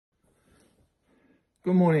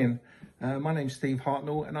Good morning. My name's Steve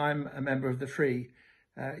Hartnell and I'm a member of the Free.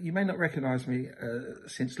 You may not recognise me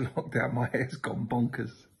since lockdown. My hair's gone bonkers.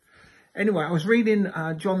 Anyway, I was reading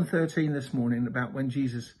John 13 this morning about when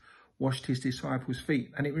Jesus washed his disciples' feet,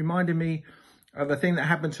 and it reminded me of a thing that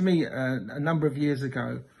happened to me a number of years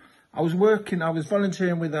ago. I was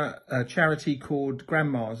volunteering with a charity called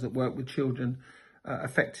Grandmas that work with children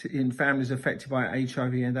in families affected by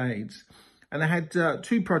HIV and AIDS. And they had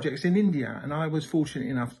two projects in India, and I was fortunate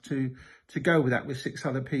enough to go with that with 6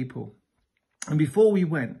 other people. And before we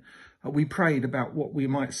went, we prayed about what we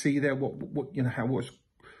might see there, how was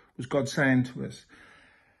God saying to us.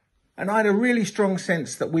 And I had a really strong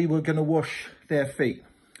sense that we were going to wash their feet,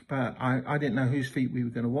 but I didn't know whose feet we were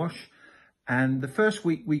going to wash. And the first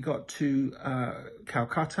week we got to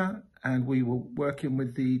Calcutta, and we were working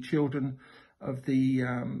with the children of the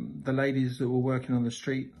ladies that were working on the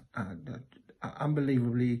street.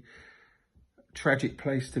 Unbelievably tragic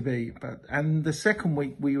place to be. And the second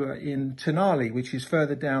week we were in Tenali, which is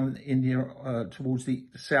further down India towards the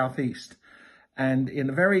southeast, and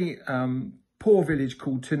in a very poor village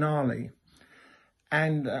called Tenali.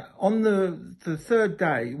 And on the third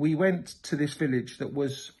day we went to this village that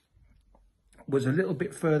was a little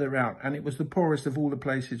bit further out, and it was the poorest of all the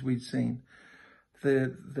places we'd seen.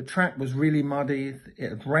 The track was really muddy. It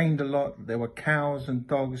had rained a lot. There were cows and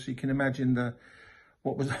dogs. You can imagine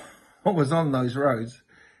what was on those roads,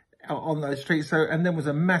 on those streets. So, and there was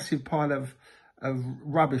a massive pile of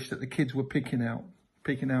rubbish that the kids were picking out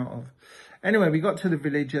of. Anyway, we got to the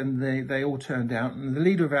village and they all turned out, and the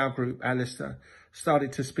leader of our group, Alistair,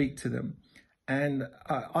 started to speak to them. And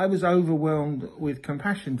I was overwhelmed with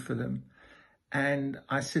compassion for them. And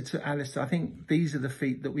I said to Alistair, I think these are the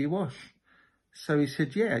feet that we wash. So he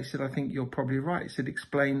said, yeah. He said, I think you're probably right. He said,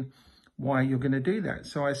 explain why you're going to do that.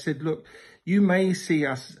 So I said, look, you may see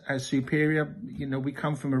us as superior. You know, we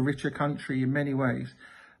come from a richer country in many ways.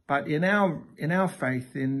 But in our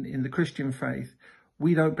faith, in the Christian faith,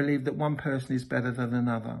 we don't believe that one person is better than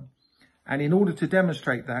another. And in order to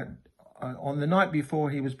demonstrate that, on the night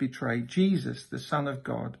before he was betrayed, Jesus, the Son of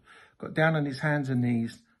God, got down on his hands and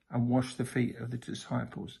knees and washed the feet of the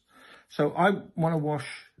disciples. So I want to wash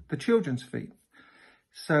the children's feet.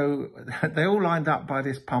 So they all lined up by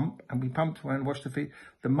this pump, and we pumped away and washed the feet.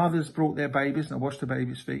 The mothers brought their babies and I washed the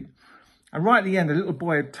baby's feet. And right at the end, a little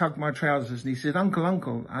boy had tugged my trousers and he said,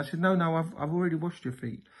 Uncle. I said, no, I've already washed your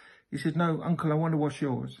feet. He said, no, Uncle, I want to wash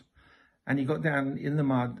yours. And he got down in the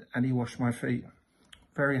mud and he washed my feet.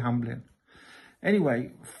 Very humbling.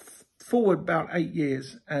 Anyway, forward about 8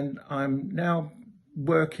 years, and I'm now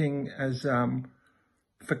working as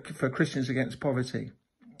for Christians Against Poverty.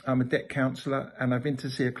 I'm a debt counsellor, and I've been to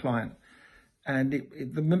see a client, and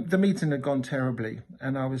the meeting had gone terribly.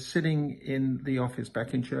 And I was sitting in the office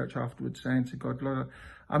back in church afterwards saying to God, Lord,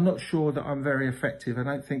 I'm not sure that I'm very effective. I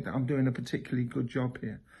don't think that I'm doing a particularly good job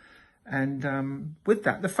here. And with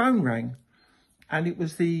that, the phone rang, and it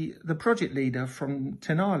was the project leader from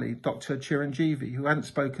Tenali, Dr. Chiranjeevi, who I hadn't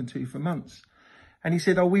spoken to for months. And he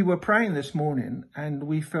said, we were praying this morning and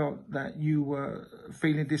we felt that you were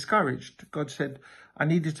feeling discouraged. God said, I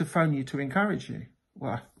needed to phone you to encourage you.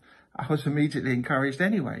 Well, I was immediately encouraged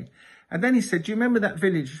anyway. And then he said, do you remember that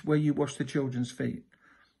village where you washed the children's feet?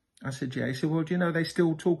 I said, yeah. He said, well, do you know, they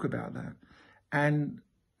still talk about that. And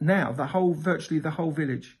now virtually the whole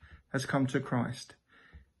village has come to Christ.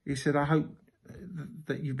 He said, I hope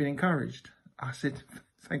that you've been encouraged. I said,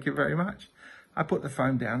 thank you very much. I put the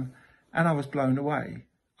phone down. And I was blown away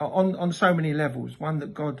on so many levels. One,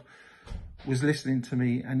 that God was listening to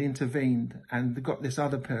me and intervened and got this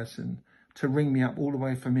other person to ring me up all the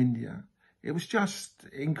way from India. It was just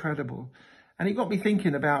incredible. And it got me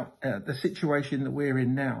thinking about the situation that we're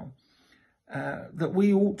in now, that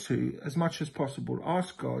we ought to, as much as possible,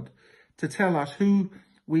 ask God to tell us who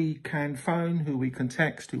we can phone, who we can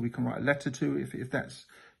text, who we can write a letter to, if that's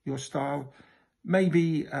your style.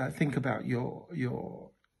 Maybe think about your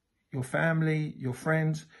family, your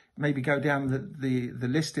friends, maybe go down the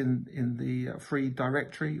list in the free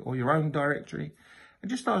directory or your own directory, and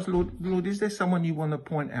just ask, Lord, is there someone you want to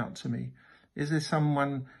point out to me? Is there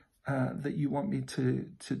someone that you want me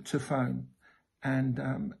to phone?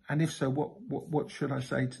 And if so, what should I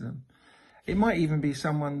say to them? It might even be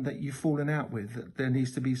someone that you've fallen out with, that there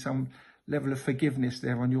needs to be some level of forgiveness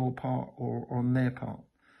there on your part or on their part.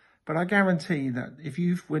 But I guarantee that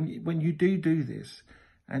when you do this,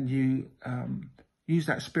 and you use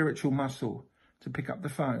that spiritual muscle to pick up the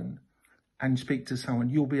phone and speak to someone,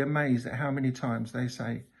 you'll be amazed at how many times they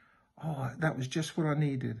say, oh, that was just what I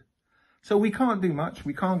needed. So we can't do much,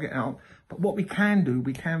 we can't get out, but what we can do,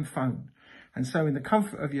 we can phone. And so in the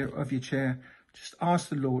comfort of your chair, Just ask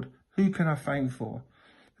the Lord, who can I phone for?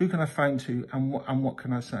 Who can I phone to, and what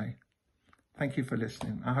can I say? Thank you for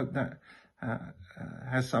listening. I hope that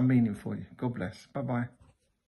has some meaning for you. God bless. Bye-bye.